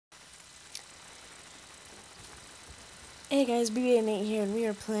Hey guys, BB8 here, and we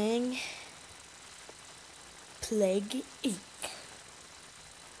are playing Plague Inc.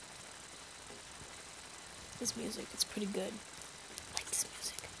 This music, it's pretty good. I like this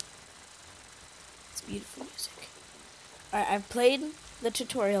music. It's beautiful music. Alright, I've played the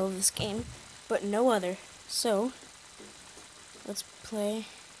tutorial of this game, but no other. So, let's play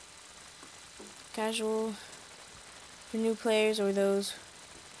casual for new players or those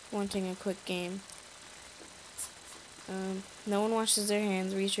wanting a quick game. No one washes their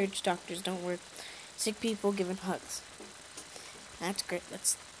hands. Research doctors don't work. Sick people given hugs. That's great.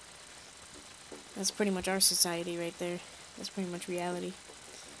 That's pretty much our society right there. That's pretty much reality.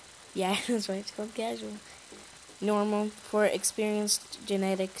 Yeah, that's why it's called casual. Normal for experienced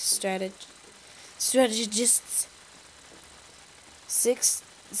genetic strategists.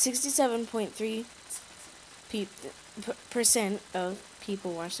 67.3% of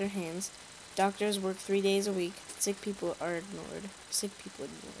people wash their hands. Doctors work 3 days a week. Sick people are ignored. There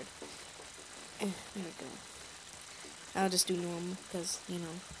we go. I'll just do normal, because,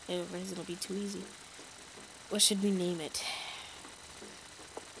 otherwise it'll be too easy. What should we name it?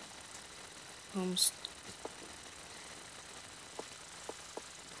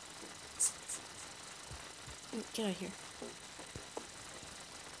 Get out of here.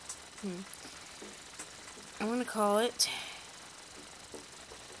 I'm gonna call it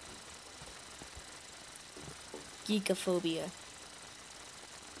Geekafobea.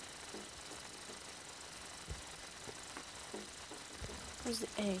 Where's the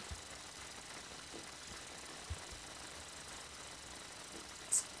A?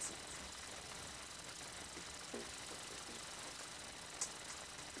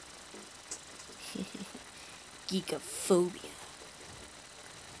 Geekafobea.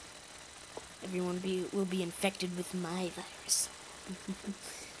 Everyone will be infected with my virus.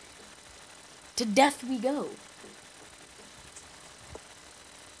 To death we go.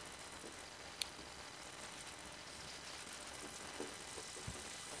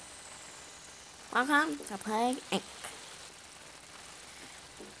 Welcome to Plague Inc.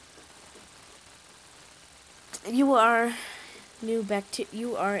 You are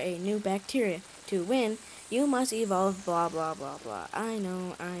a new bacteria. To win, you must evolve blah blah blah blah. I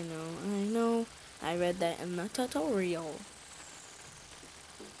know. I read that in the tutorial.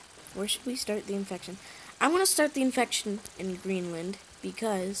 Where should we start the infection? I'm gonna start the infection in Greenland,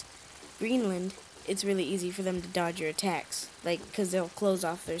 because Greenland, it's really easy for them to dodge your attacks. Because they'll close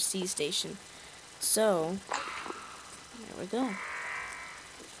off their sea station. So, there we go.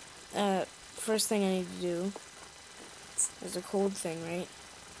 First thing I need to do is a cold thing, right?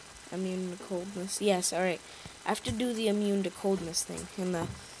 Immune to coldness. Yes, alright. I have to do the immune to coldness thing in the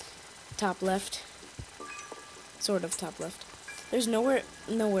top left. Sort of top left. There's nowhere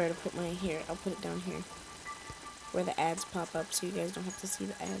to put my here. I'll put it down here, where the ads pop up, so you guys don't have to see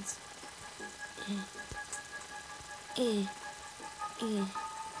the ads.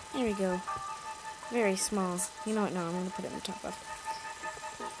 There we go. Very small. You know what? No, I'm gonna put it in the top left.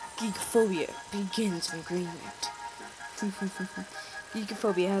 Geekafobea begins in Greenland.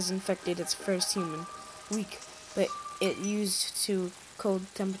 Geekafobea has infected its first human. Weak, but it used to cold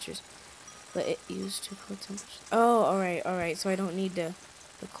temperatures. Oh, alright. So I don't need the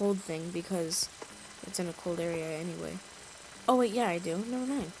cold thing, because it's in a cold area anyway. Oh, wait, yeah, I do. Never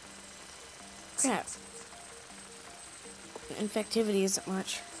mind. Crap. Infectivity isn't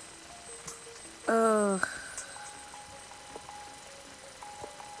much. Ugh.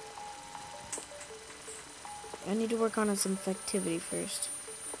 I need to work on its infectivity first.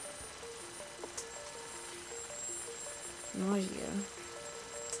 Nausea.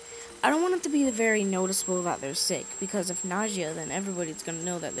 I don't want it to be very noticeable that they're sick, because if nausea, then everybody's gonna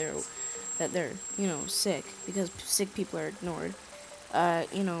know that they're sick, because sick people are ignored.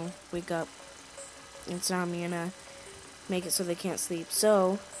 Wake up, insomnia, make it so they can't sleep.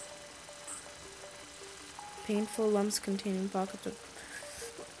 So, painful lumps containing pockets of...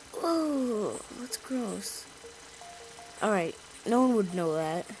 Oh, that's gross. Alright, no one would know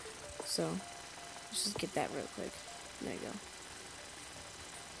that, so let's just get that real quick. There you go.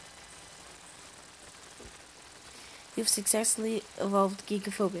 You've successfully evolved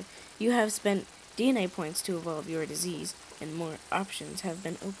Geekafobia. You have spent DNA points to evolve your disease, and more options have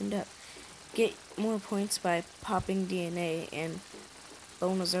been opened up. Get more points by popping DNA and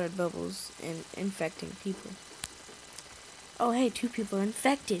Bonazard bubbles and infecting people. Oh hey, 2 people are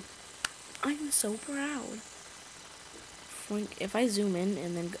infected. I'm so proud. If I zoom in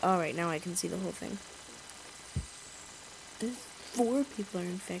and then... Alright, now I can see the whole thing. 4 people are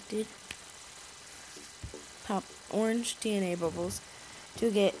infected. Pop orange DNA bubbles to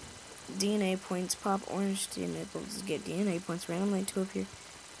get DNA points. Pop orange DNA bubbles. Get DNA points randomly to appear.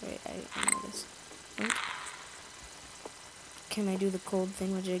 Right, I know this. Can I do the cold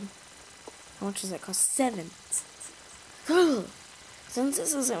thingamajig? How much does that cost? 7. Since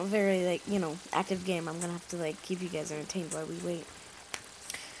this isn't a very, like, you know, active game, I'm gonna have to, like, keep you guys entertained while we wait.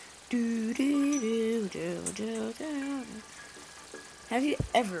 Have you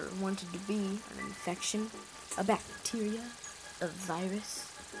ever wanted to be an infection? A bacteria? A virus?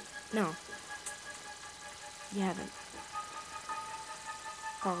 No. You haven't.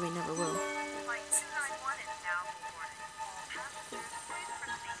 Probably never will. Flight 291 is now boarding. All passengers, please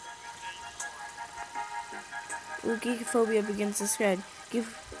proceed to gate 4. Geekophobia begins to spread.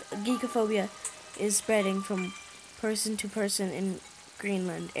 Geekophobia is spreading from person to person in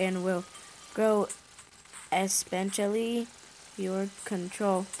Greenland and will grow exponentially your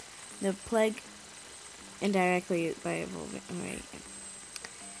control the plague indirectly by evolving. Alright.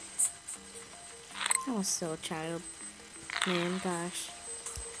 I was still a child. Man, gosh.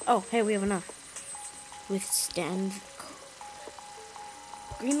 Oh, hey, we have enough. Withstand.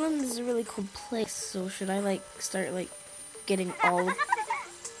 Greenland is a really cool place, so should I, like, start, like, getting all...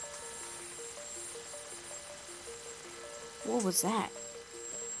 What was that?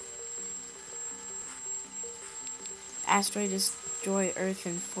 Asteroid destroy Earth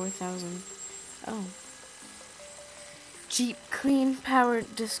in 4,000... Oh. Cheap, clean power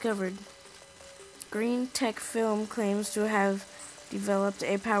discovered. Green Tech Film claims to have developed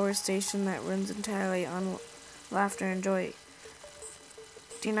a power station that runs entirely on laughter and joy.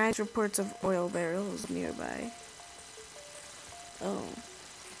 Denies reports of oil barrels nearby. Oh.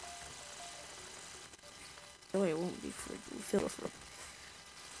 Oh, it won't be filled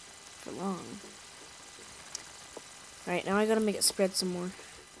for long. Alright, now I gotta make it spread some more.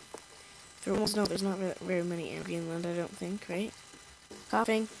 There's not very many in Greenland, I don't think, right?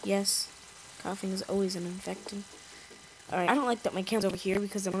 Coughing, yes. Coughing is always an infectant. Alright, I don't like that my camera's over here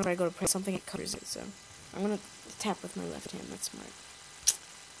because then whenever I go to press something, it covers it, so I'm gonna tap with my left hand, that's smart.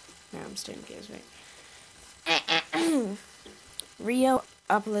 Now I'm starting to get right. Rio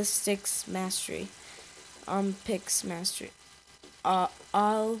Opalistics Mastery. Olympics Mastery.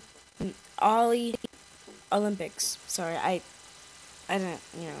 Olympics. Sorry, I don't,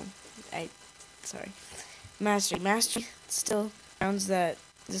 you know, sorry. Mastery still grounds that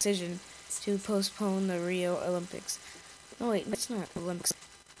decision to postpone the Rio Olympics. No, wait, that's not Olympics.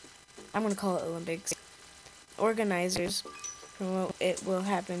 I'm gonna call it Olympics. Organizers promote it will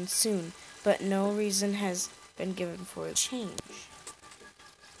happen soon, but no reason has been given for a change.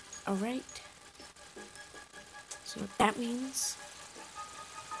 Alright. So what that means,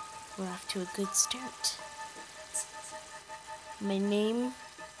 we're off to a good start. My name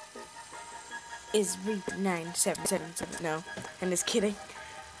is Reap9777. No, I'm just kidding.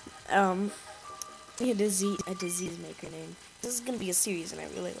 A disease maker name. This is gonna be a series, and I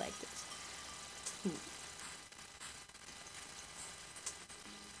really like this.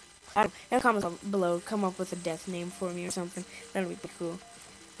 In the comments below, come up with a death name for me or something. That'd be pretty cool.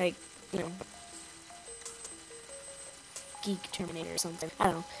 Like, you know, Geek Terminator or something. I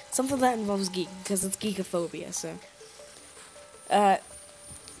don't know. Something that involves geek, because it's Geekafobea, so.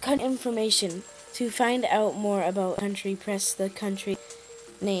 Country information. To find out more about country, press the country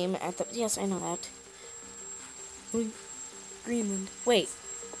name at the... Yes, I know that. Greenland. Wait.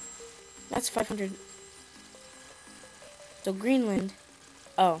 That's 500. So Greenland.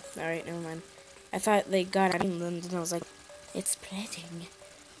 Oh, alright, never mind. I thought they got out of Greenland, and I was like, it's spreading.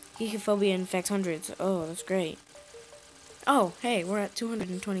 Geekophobia infects hundreds. Oh, that's great. Oh, hey, we're at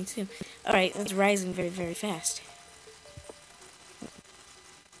 222. Alright, that's rising very, very fast.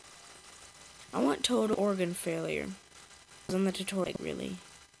 I want total organ failure. On the tutorial, really.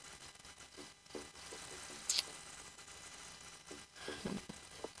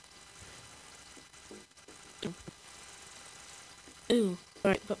 Ooh.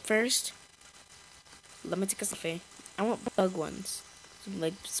 Alright, but first, let me take a selfie. I want bug ones.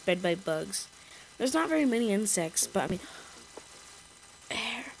 Like, spread by bugs. There's not very many insects, but I mean...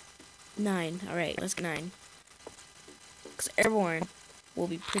 9. Alright, let's get 9. Because airborne will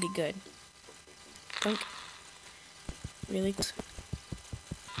be pretty good. Think. Really close.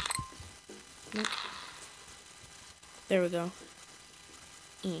 Look. There we go.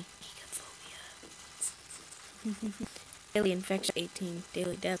 Daily infection 18.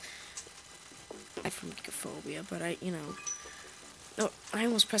 Daily death. I'm from Geekafobea, but you know. Oh, I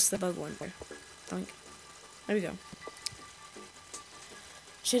almost pressed the bug one there. Think. There we go.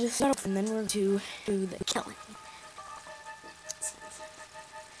 Should have started off, and then we're going to do the killing.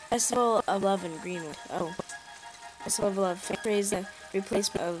 Festival of Love in Greenland. Oh. Festival of Love. Phrase that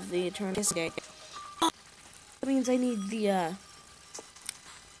replacement of the eternal day. That means I need the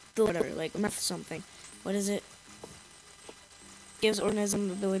whatever, like meth something. What is it? Gives organism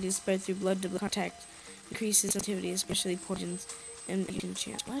the ability to spread through blood-to-blood contact, increases sensitivity, especially poisons and mutation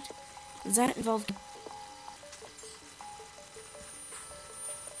chance. What? Does that involve?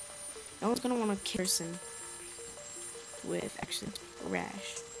 No one's gonna want to kill a person with actually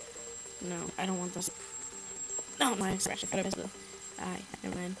rash. No, I don't want this. No, my rash. I thought I was Aye,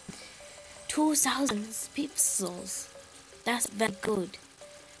 never mind. 2,000 pixels. That's very good.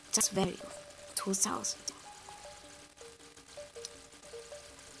 That's very good. 2,000.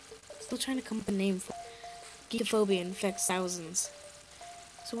 Still trying to come up with a name for Geekafobea infects thousands.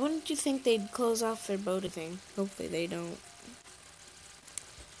 So wouldn't you think they'd close off their boating thing? Hopefully they don't.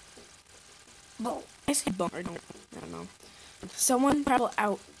 Well, I say bump or don't. I don't know. Someone travel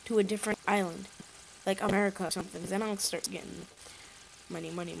out to a different island, like America or something. Then I'll start getting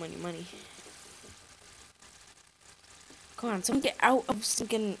money. Come on, someone get out of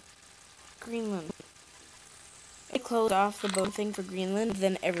stinking Greenland. They closed off the boat thing for Greenland,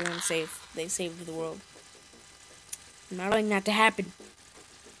 then everyone's safe. They saved the world. I'm not allowing that to happen.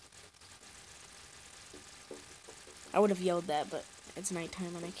 I would have yelled that, but it's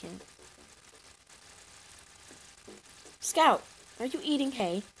nighttime and I can't. Scout, are you eating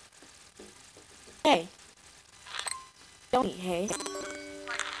hay? Hay. Don't eat hay.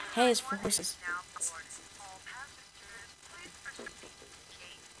 Hay is for horses.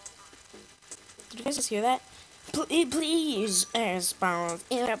 Did you guys just hear that? Please, spawn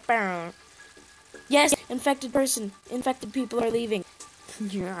in a barrel. Yes, infected person. Infected people are leaving.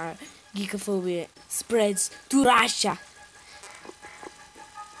 Yeah, Geekafobia spreads to Russia.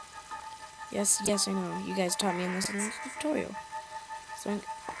 Yes, I know. You guys taught me in this tutorial. So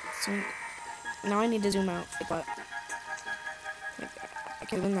now I need to zoom out. But I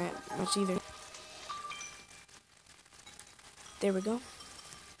can't win that much either. There we go.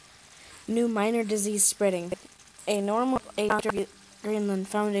 New minor disease spreading. A doctor of Greenland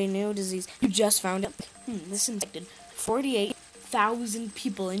found a new disease. You just found it. This infected 48,000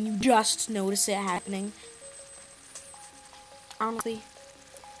 people, and you just notice it happening. Honestly,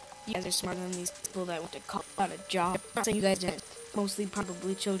 you guys are smarter than these people that went to college got a job. I'm not saying you guys didn't. Mostly,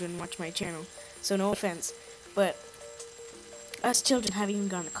 probably children watch my channel, so no offense. But us children haven't even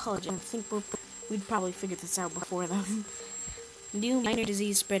gone to college, and I think we'd probably figure this out before them. New minor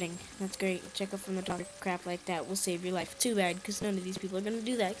disease spreading. That's great. Check up from the doctor. Crap like that will save your life. Too bad, because none of these people are going to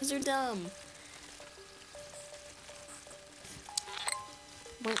do that, because they're dumb.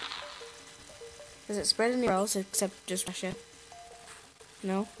 Well, does it spread anywhere else except just Russia?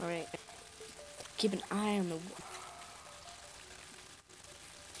 No? Alright. Keep an eye on the...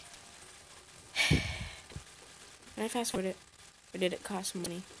 Can I fast forward it? Or did it cost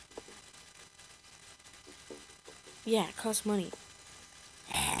money? Yeah, it costs money.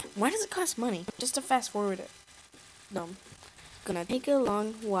 Why does it cost money? Just to fast forward it. Dumb. Gonna take a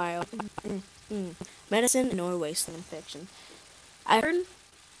long while. Medicine in Norway still infection. I heard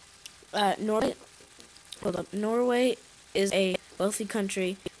Norway is a wealthy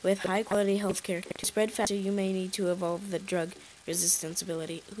country with high quality healthcare. To spread faster, you may need to evolve the drug resistance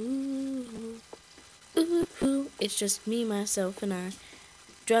ability. Ooh. It's just me, myself, and I.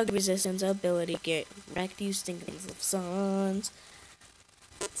 Drug resistance ability. Get wrecked, you stinking sons.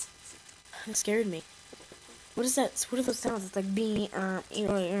 That scared me. What is that? What are those sounds? It's like being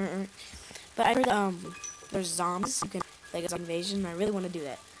But I heard there's zombies. You can like it's invasion. I really want to do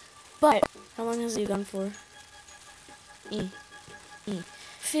that. But how long has it gone for?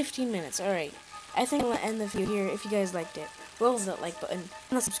 15 minutes. All right. I think I'll end the video here. If you guys liked it, roll the like button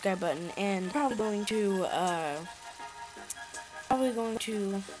and the subscribe button, and probably going to.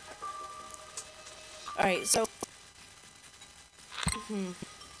 Alright, so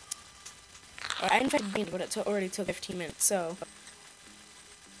I infected Green, but it already took 15 minutes, so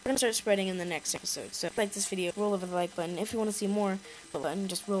we're gonna start spreading in the next episode. So if you like this video, roll over the like button. If you want to see more button,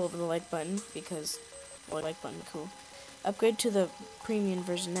 just roll over the like button, because like button, cool. Upgrade to the premium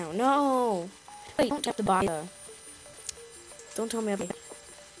version now. No! Wait, don't have to buy don't tell me everything.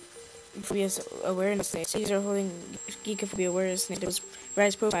 Geekafobia awareness day. These are holding Geekafobia awareness day. Those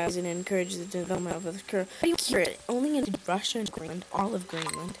rise profiles and encourage the development of the cure. How do you cure it? Only in Russia and Greenland. All of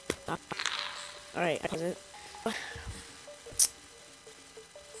Greenland. Alright, that was it.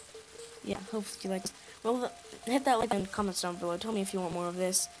 Yeah, hopefully you liked it. Well, hit that like and comments down below. Tell me if you want more of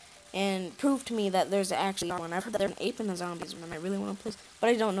this. And prove to me that there's actually one. I've heard that there's an ape and a zombies one. I really want to play, but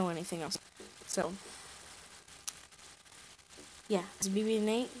I don't know anything else. So, yeah, it's BB and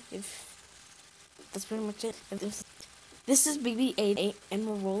 8. If that's pretty much it. This is BB-8, and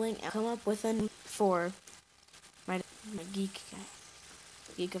we're rolling out. Come up with a name for my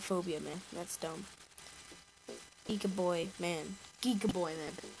Geekafobea, man. That's dumb. Geekaboy, man. Geekaboy,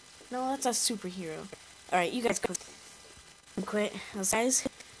 man. No, that's a superhero. Alright, you guys go. Quit. I'll see you guys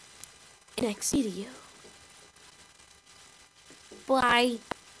in the next video. Bye.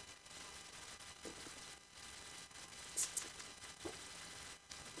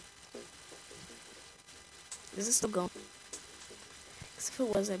 Is this still going? Because if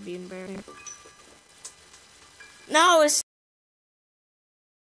it was, I'd be embarrassed. No, it's